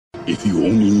If you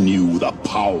only knew the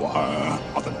power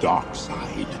of the dark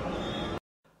side.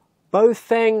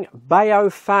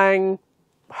 BAOFENG,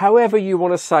 however you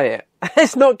want to say it.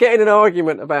 Let's not get in an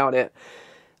argument about it.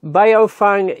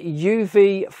 BAOFENG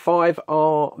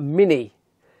UV-5R Mini.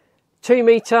 2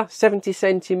 meter, 70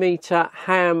 centimeter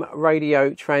ham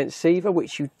radio transceiver,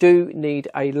 which you do need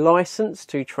a license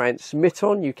to transmit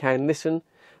on. You can listen,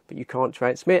 but you can't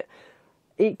transmit.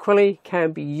 Equally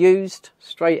can be used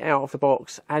straight out of the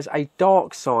box as a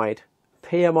dark side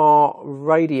PMR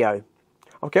radio.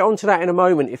 I'll get onto that in a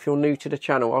moment if you're new to the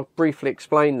channel. I'll briefly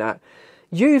explain that.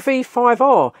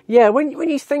 UV-5R, yeah, when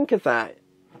you think of that,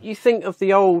 you think of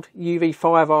the old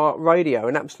UV-5R radio,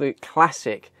 an absolute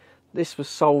classic. This was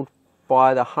sold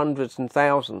by the hundreds and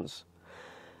thousands.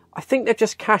 I think they've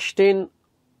just cashed in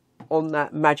on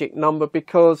that magic number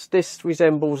because this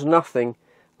resembles nothing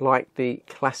like the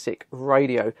classic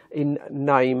radio in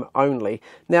name only.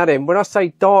 Now then, when I say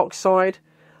dark side,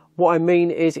 what I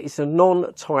mean is it's a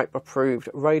non-type approved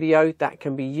radio that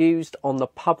can be used on the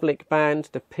public band,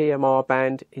 the PMR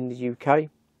band in the UK.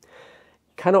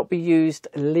 Cannot be used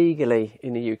legally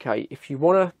in the UK. If you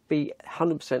want to be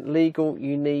 100% legal,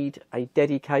 you need a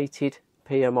dedicated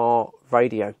PMR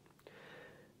radio.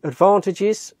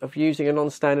 Advantages of using a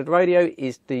non-standard radio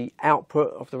is the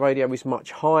output of the radio is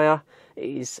much higher. It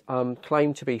is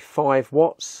claimed to be 5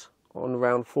 watts on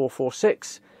around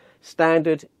 446.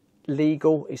 Standard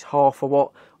legal is half a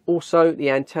watt. Also, the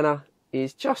antenna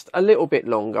is just a little bit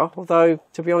longer, although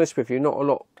to be honest with you, not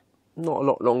a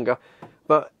lot longer,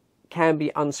 but can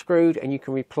be unscrewed and you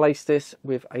can replace this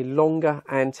with a longer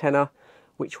antenna,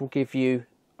 which will give you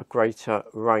a greater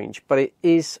range. But it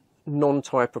is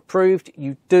non-type approved.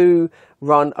 You do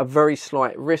run a very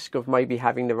slight risk of maybe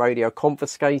having the radio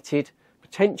confiscated,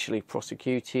 potentially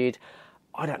prosecuted.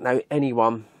 I don't know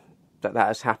anyone that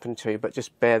has happened to, but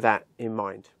just bear that in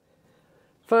mind.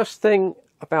 First thing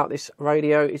about this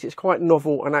radio is it's quite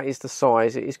novel, and that is the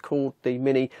size. It is called the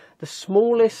Mini. The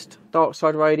smallest dark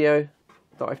side radio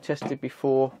that I've tested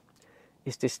before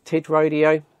is this TID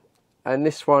radio, and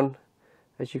this one,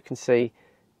 as you can see,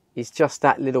 is just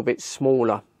that little bit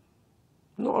smaller.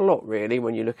 Not a lot really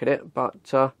when you look at it,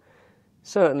 but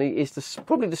certainly is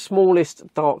probably the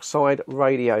smallest dark side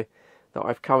radio that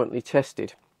I've currently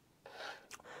tested.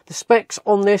 The specs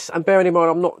on this, and bearing in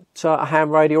mind I'm not a ham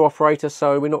radio operator,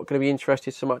 so we're not going to be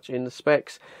interested so much in the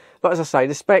specs, but as I say,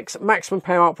 the specs: maximum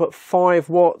power output 5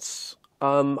 watts,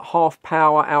 half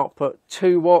power output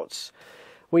 2 watts.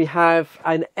 We have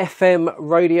an FM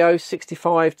radio,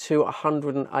 65 to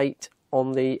 108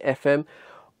 on the FM.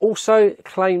 Also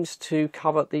claims to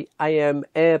cover the AM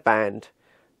airband.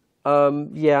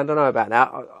 Yeah, I don't know about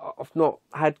that. I've not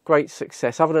had great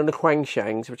success, other than the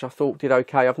Quangshangs, which I thought did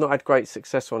okay. I've not had great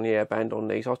success on the airband on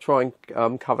these. I'll try and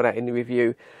cover that in the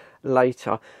review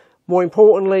later. More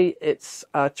importantly, it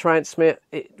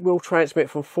will transmit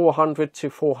from 400 to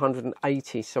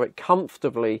 480, so it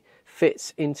comfortably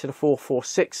fits into the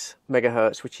 446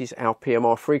 megahertz, which is our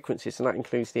PMR frequencies, and that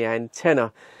includes the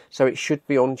antenna. So it should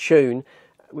be on tune,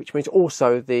 which means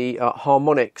also the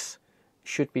harmonics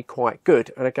should be quite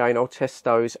good. And again, I'll test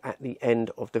those at the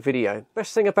end of the video.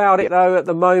 Best thing about it though at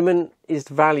the moment is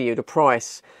the value, the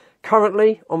price.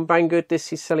 Currently on Banggood,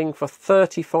 this is selling for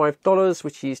 $35,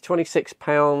 which is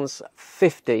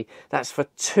 £26.50. That's for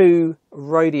 2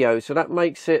 radios, so that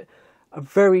makes it a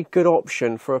very good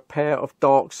option for a pair of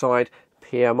dark side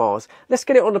PMRs. Let's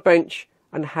get it on the bench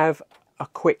and have a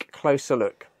quick closer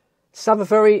look. Let's have a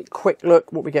very quick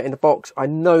look what we get in the box. I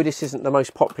know this isn't the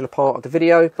most popular part of the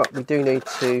video, but we do need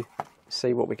to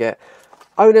see what we get.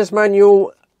 Owner's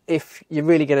manual, if you're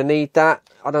really going to need that.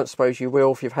 I don't suppose you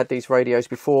will if you've had these radios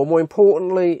before. More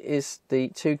importantly is the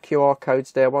 2 QR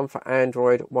codes there, one for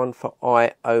Android, one for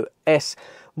iOS.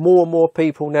 More and more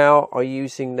people now are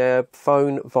using their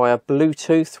phone via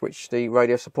Bluetooth, which the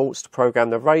radio supports, to program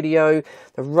the radio.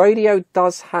 The radio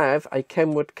does have a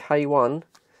Kenwood K1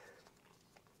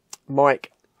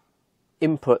 mic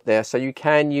input there, so you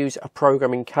can use a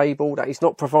programming cable. That is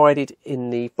not provided in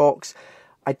the box.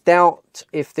 I doubt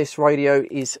if this radio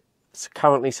is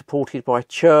currently supported by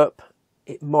Chirp.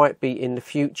 It might be in the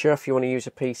future if you want to use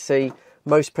a PC.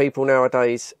 Most people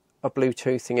nowadays are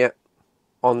Bluetoothing it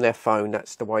on their phone.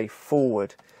 That's the way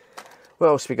forward. What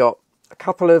else we got? A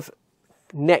couple of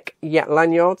neck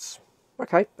lanyards.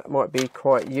 Okay, that might be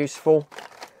quite useful.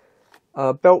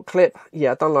 Belt clip.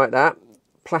 Yeah, I don't like that.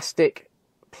 Plastic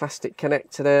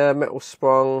connector there, metal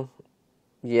sprung.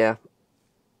 Yeah,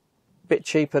 bit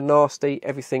cheaper, nasty.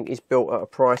 Everything is built at a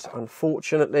price,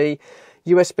 unfortunately.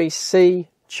 USB-C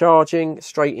charging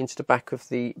straight into the back of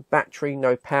the battery,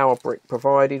 no power brick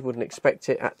provided, wouldn't expect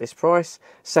it at this price.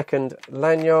 Second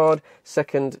lanyard,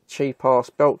 second cheap ass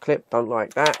belt clip, don't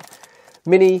like that.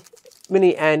 Mini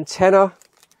antenna.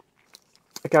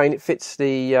 Again, it fits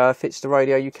the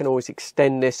radio. You can always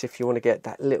extend this if you want to get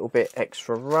that little bit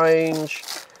extra range.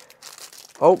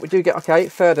 Oh, we do get, okay,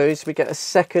 fair dues. We get a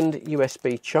second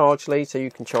USB charge lead, so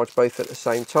you can charge both at the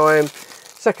same time.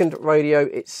 Second radio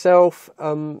itself,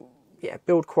 yeah,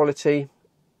 build quality.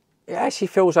 It actually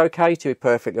feels okay, to be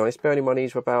perfectly honest. Bearing in mind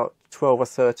these were about £12 or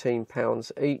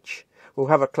 £13 each. We'll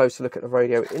have a closer look at the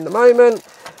radio in a moment.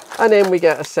 And then we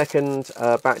get a second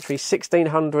battery,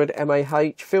 1600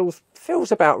 mAh.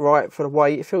 Feels about right for the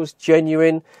weight. It feels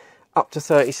genuine. Up to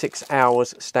 36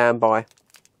 hours standby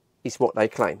is what they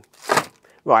claim.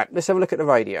 Right, let's have a look at the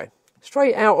radio.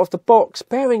 Straight out of the box,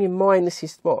 bearing in mind this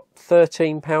is, what,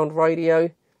 £13 radio.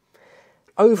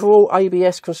 Overall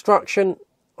ABS construction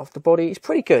of the body is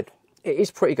pretty good. It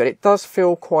is pretty good. It does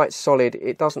feel quite solid.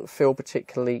 It doesn't feel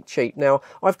particularly cheap. Now,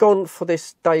 I've gone for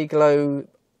this Day Glow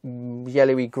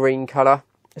yellowy green colour.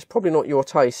 It's probably not your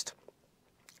taste.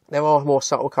 There are more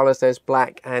subtle colours. There's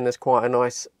black and there's quite a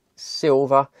nice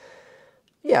silver.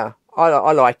 Yeah,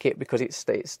 I like it because it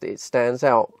stands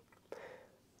out.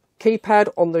 Keypad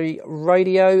on the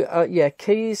radio, yeah,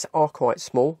 keys are quite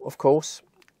small, of course,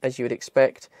 as you would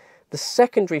expect. The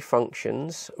secondary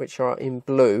functions, which are in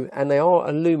blue, and they are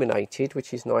illuminated,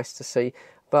 which is nice to see,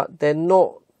 but they're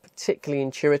not particularly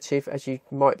intuitive, as you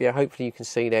might be, hopefully you can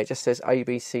see there. It just says A,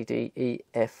 B, C, D, E,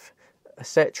 F,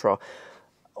 etc.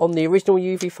 On the original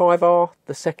UV-5R,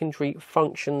 the secondary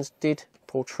functions did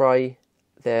portray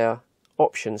their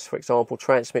options, for example,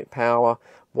 transmit power,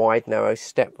 wide, narrow,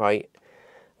 step rate.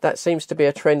 That seems to be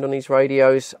a trend on these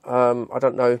radios. I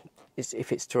don't know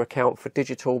if it's to account for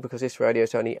digital, because this radio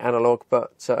is only analog,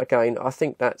 but again, I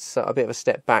think that's a bit of a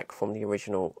step back from the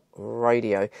original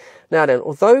radio. Now then,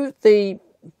 although the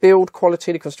build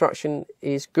quality, the construction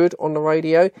is good on the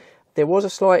radio, there was a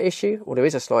slight issue, or there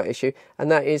is a slight issue,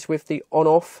 and that is with the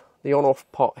on-off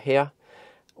pot here.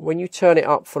 When you turn it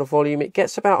up for the volume, it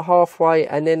gets about halfway,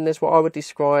 and then there's what I would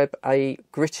describe a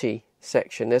gritty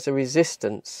section. There's a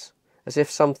resistance, as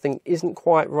if something isn't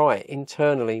quite right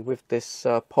internally with this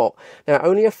pot. Now, it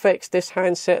only affects this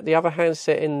handset. The other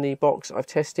handset in the box I've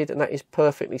tested, and that is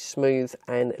perfectly smooth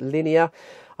and linear.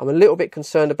 I'm a little bit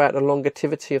concerned about the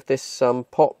longevity of this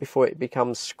pot before it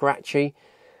becomes scratchy.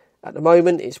 At the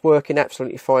moment, it's working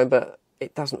absolutely fine, but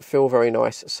it doesn't feel very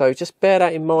nice. So just bear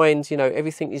that in mind. You know,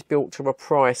 everything is built to a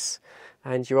price,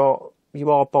 and you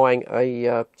are buying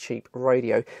a cheap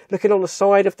radio. Looking on the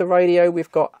side of the radio,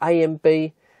 we've got A and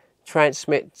B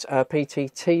transmit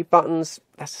PTT buttons.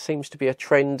 That seems to be a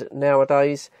trend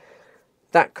nowadays.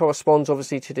 That corresponds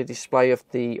obviously to the display of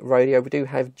the radio. We do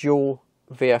have dual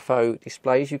VFO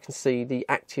displays. You can see the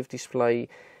active display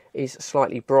is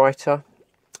slightly brighter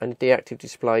and the deactive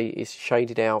display is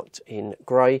shaded out in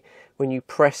grey. When you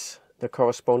press the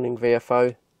corresponding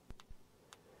VFO,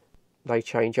 they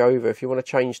change over. If you want to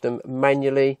change them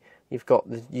manually, you've got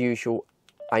the usual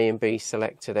A and B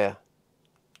selector there.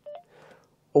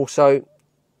 Also,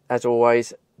 as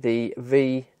always, the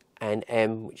V and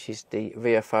M, which is the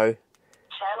VFO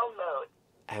channel mode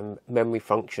and memory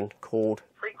function called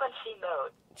frequency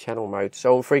mode. Channel mode.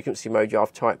 So on frequency mode,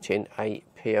 I've typed in a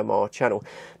PMR channel.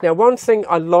 Now, one thing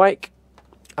I like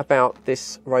about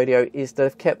this radio is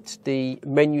they've kept the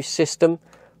menu system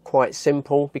quite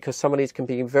simple, because some of these can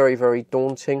be very, very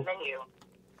daunting. Menu.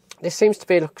 This seems to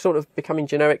be sort of becoming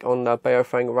generic on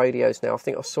BAOFENG radios now. I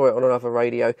think I saw it on another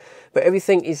radio. But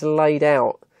everything is laid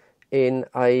out in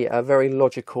a very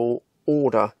logical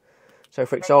order. So,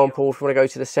 for example, if we want to go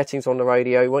to the settings on the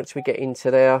radio, once we get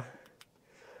into there,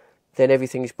 then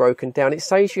everything is broken down. It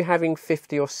says you're having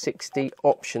 50 or 60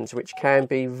 options, which can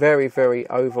be very, very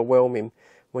overwhelming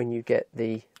when you get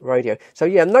the radio. So,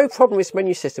 yeah, no problem with this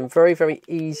menu system. Very, very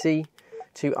easy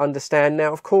to understand.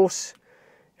 Now, of course,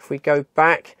 if we go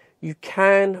back, you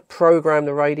can program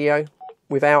the radio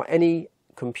without any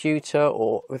computer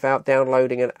or without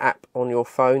downloading an app on your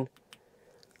phone.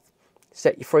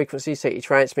 Set your frequency, set your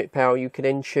transmit power. You can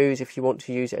then choose if you want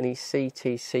to use any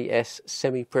CTCS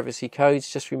semi-privacy codes.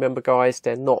 Just remember, guys,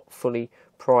 they're not fully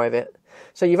private.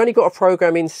 So you've only got to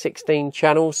program in 16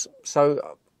 channels.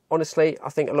 So honestly,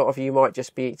 I think a lot of you might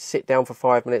just sit down for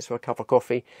 5 minutes with a cup of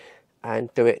coffee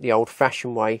and do it the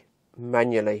old-fashioned way,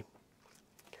 manually.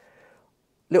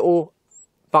 Little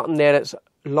button there that's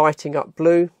lighting up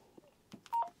blue,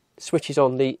 switches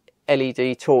on the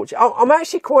LED torch. I'm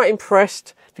actually quite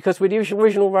impressed, because with the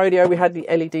original radio we had the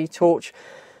LED torch.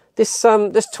 This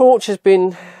torch has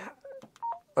been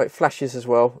Oh, it flashes as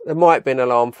well. There might be an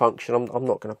alarm function. I'm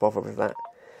not going to bother with that.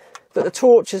 But the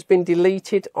torch has been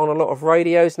deleted on a lot of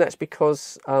radios, and that's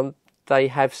because they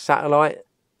have satellite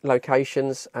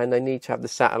locations and they need to have the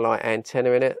satellite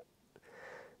antenna in it.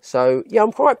 So yeah,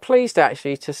 I'm quite pleased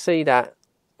actually to see that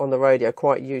on the radio,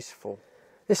 quite useful.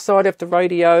 This side of the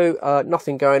radio,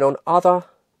 nothing going on other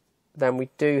than we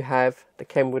do have the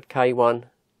Kenwood K1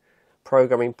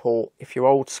 programming port. If you're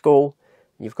old school,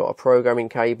 you've got a programming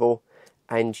cable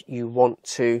and you want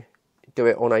to do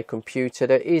it on a computer,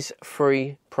 there is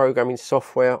free programming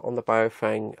software on the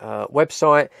BAOFENG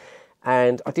website,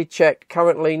 and I did check,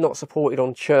 currently not supported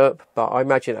on Chirp, but I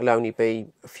imagine it'll only be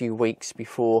a few weeks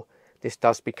before this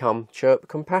does become Chirp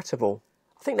compatible.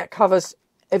 I think that covers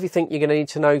everything you're going to need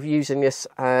to know using this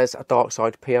as a dark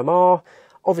side PMR.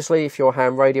 Obviously, if you're a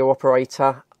ham radio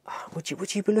operator, would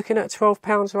you be looking at a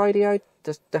 £12 radio?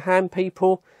 Does the ham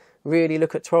people really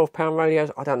look at £12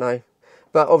 radios? I don't know.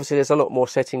 But obviously there's a lot more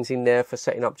settings in there for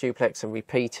setting up duplex and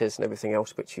repeaters and everything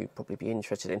else, which you'd probably be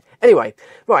interested in. Anyway,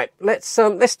 right, let's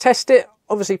test it.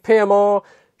 Obviously PMR,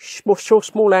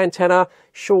 small antenna,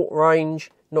 short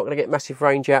range. Not going to get massive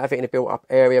range out of it in a built-up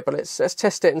area, but let's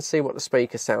test it and see what the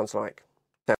speaker sounds like.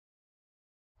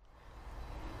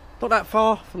 Not that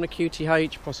far from the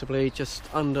QTH, possibly just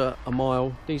under a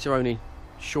mile. These are only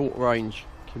short range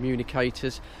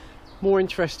communicators. More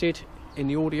interested in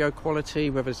the audio quality,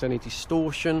 whether there's any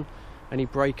distortion, any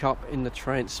breakup in the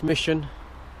transmission.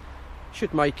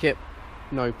 Should make it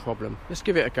no problem. Let's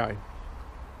give it a go.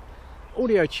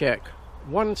 Audio check.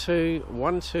 1 2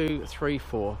 1 2 3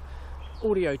 4.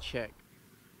 Audio check.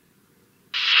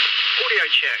 Audio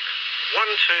check. 1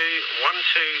 2 1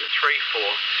 2 3 4.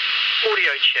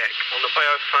 Audio check on the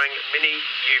BAOFENG Mini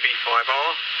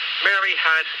UV-5R. Mary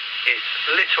had its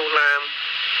little lamb.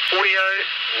 Audio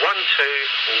 1 2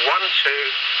 1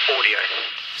 2 audio.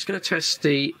 Just going to test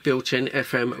the built-in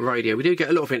FM radio. We do get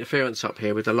a lot of interference up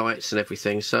here with the lights and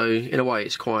everything, so in a way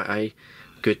it's quite a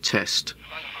good test.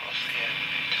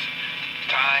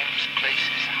 Times,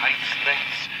 places, heights,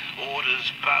 lengths,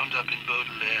 orders bound up in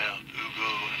Baudelaire, Hugo,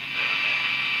 and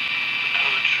the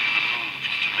poetry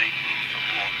removed to make room for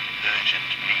more urgent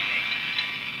meaning.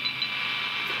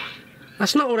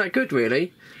 That's not all that good,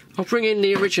 really. I'll bring in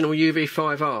the original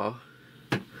UV-5R.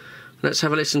 Let's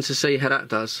have a listen to see how that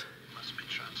does. Must be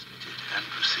translated and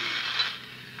perceived,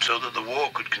 so that the war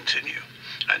could continue.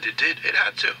 And it did, it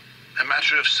had to. A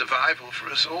matter of survival for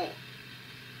us all.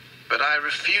 But I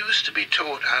refuse to be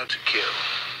taught how to kill.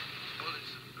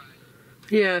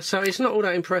 Yeah, so it's not all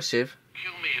that impressive.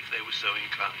 Kill me if they were so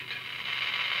inclined.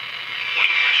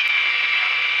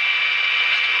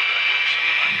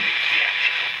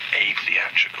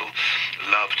 Theatrical,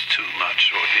 loved too much,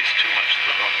 or at least too much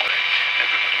the wrong way.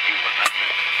 Everybody knew what that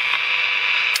meant.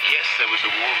 Yes, there was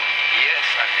a war. Yes,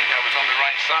 I think I was on the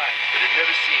right side, but it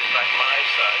never seemed like my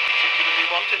side particularly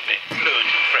wanted me.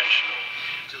 Fluent in French and all.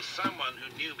 Until someone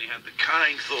who knew me had the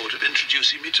kind thought of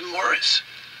introducing me to Morris.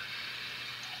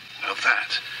 Now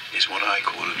that is what I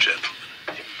call a gentleman.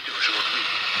 But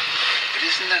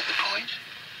isn't that the point?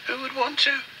 Who would want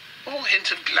to? All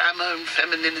hint of glamour and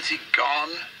femininity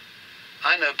gone.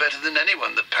 I know better than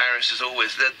anyone that Paris has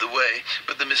always led the way,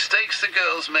 but the mistakes the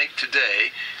girls make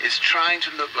today is trying to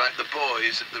look like the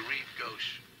boys at the Rive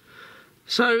Gauche.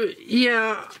 So,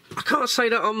 yeah, I can't say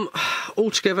that I'm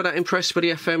altogether that impressed with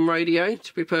the FM radio,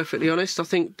 to be perfectly honest. I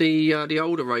think the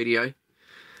older radio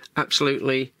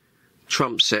absolutely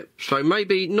trumps it. So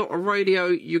maybe not a radio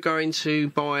you're going to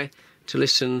buy to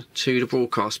listen to the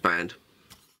broadcast band.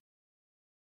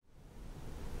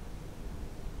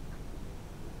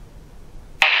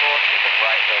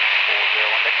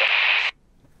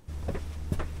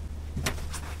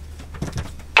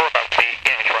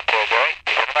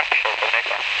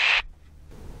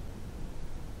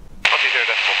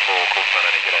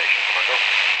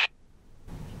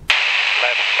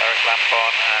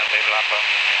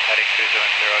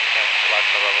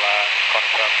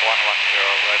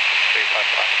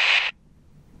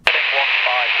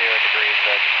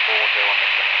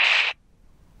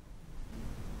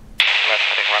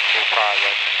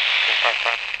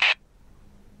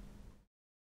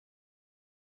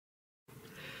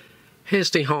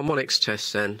 Here's the harmonics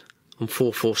test then on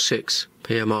 446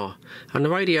 PMR, and the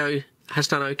radio has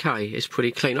done okay. It's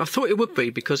pretty clean. I thought it would be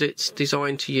because it's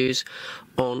designed to use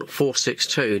on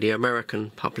 462, the American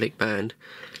public band.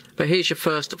 But here's your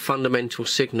first fundamental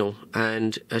signal,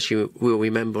 and as you will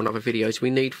remember on other videos, we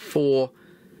need 4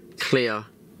 clear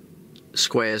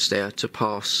squares there to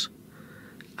pass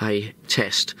a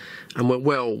test, and we're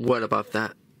well above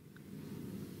that.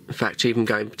 In fact, even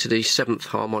going to the 7th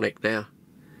harmonic there,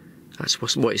 That's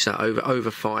what is that, over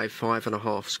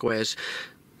 5.5 squares.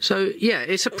 So yeah,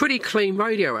 it's a pretty clean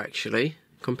radio actually,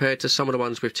 compared to some of the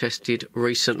ones we've tested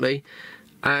recently,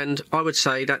 and I would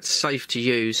say that's safe to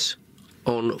use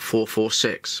on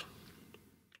 446.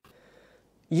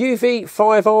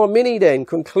 UV-5R Mini then,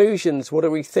 conclusions, what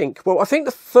do we think? Well, I think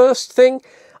the first thing,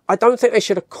 I don't think they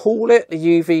should have called it the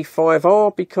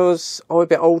UV-5R, because I'm a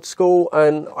bit old school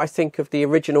and I think of the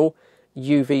original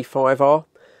UV-5R,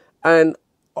 and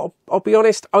I'll be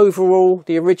honest, overall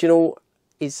the original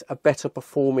is a better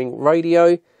performing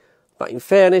radio, but in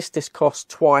fairness this costs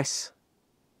twice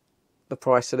the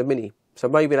price of the Mini, so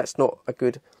maybe that's not a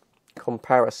good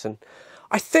comparison.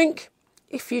 I think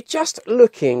if you're just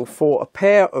looking for a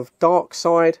pair of dark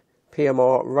side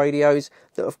PMR radios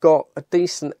that have got a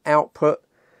decent output,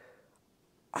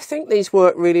 I think these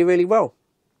work really, really well.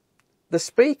 The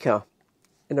speaker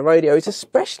in the radio is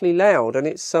especially loud, and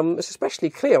it's especially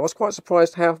clear. I was quite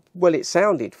surprised how well it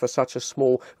sounded for such a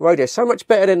small radio. So much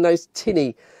better than those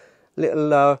tinny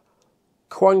little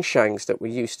Quanshangs that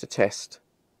we used to test.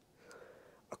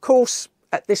 Of course,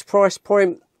 at this price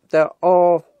point, there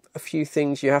are a few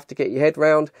things you have to get your head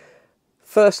round.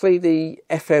 Firstly, the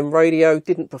FM radio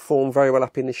didn't perform very well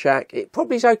up in the shack. It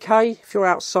probably is okay if you're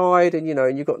outside and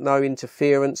you've got no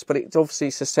interference, but it's obviously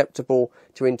susceptible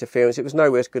to interference. It was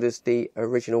nowhere as good as the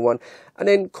original one. And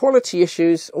then quality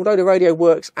issues, although the radio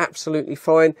works absolutely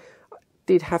fine,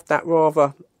 did have that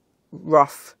rather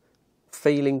rough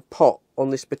feeling pot on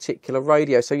this particular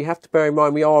radio. So you have to bear in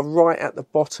mind we are right at the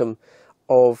bottom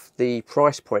of the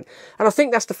price point. And I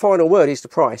think that's the final word, is the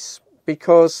price,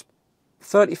 because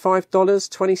 $35,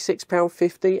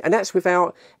 £26.50, and that's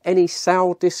without any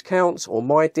sale discounts or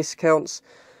my discounts.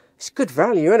 It's good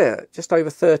value, isn't it? Just over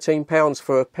 £13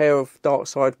 for a pair of dark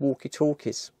side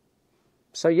walkie-talkies.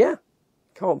 So yeah,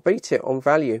 can't beat it on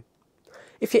value.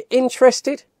 If you're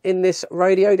interested in this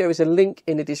radio, there is a link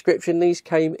in the description. These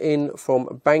came in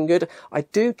from Banggood. I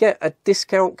do get a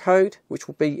discount code, which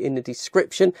will be in the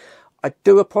description. I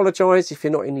do apologise if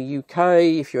you're not in the UK,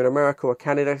 if you're in America or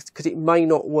Canada, because it may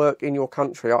not work in your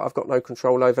country. I've got no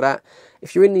control over that.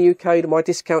 If you're in the UK, then my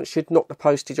discount should knock the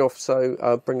postage off,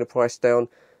 so bring the price down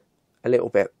a little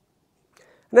bit.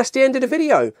 And that's the end of the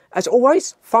video. As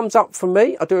always, thumbs up from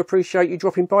me. I do appreciate you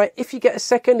dropping by. If you get a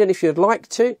second, and if you'd like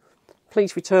to,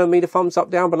 please return me the thumbs up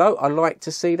down below. I like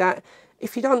to see that.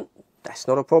 If you don't, that's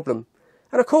not a problem.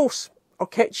 And of course, I'll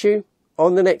catch you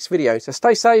on the next video. So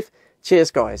stay safe.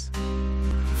 Cheers, guys.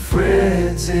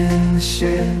 Fred's in the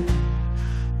shed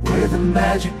where the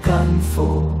magic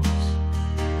unfolds.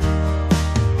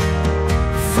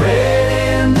 Fred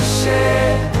in the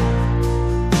shed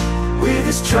with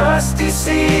his trusty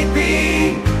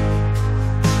CB.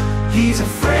 He's a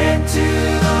friend to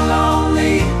the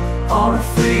lonely on a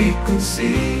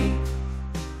frequency.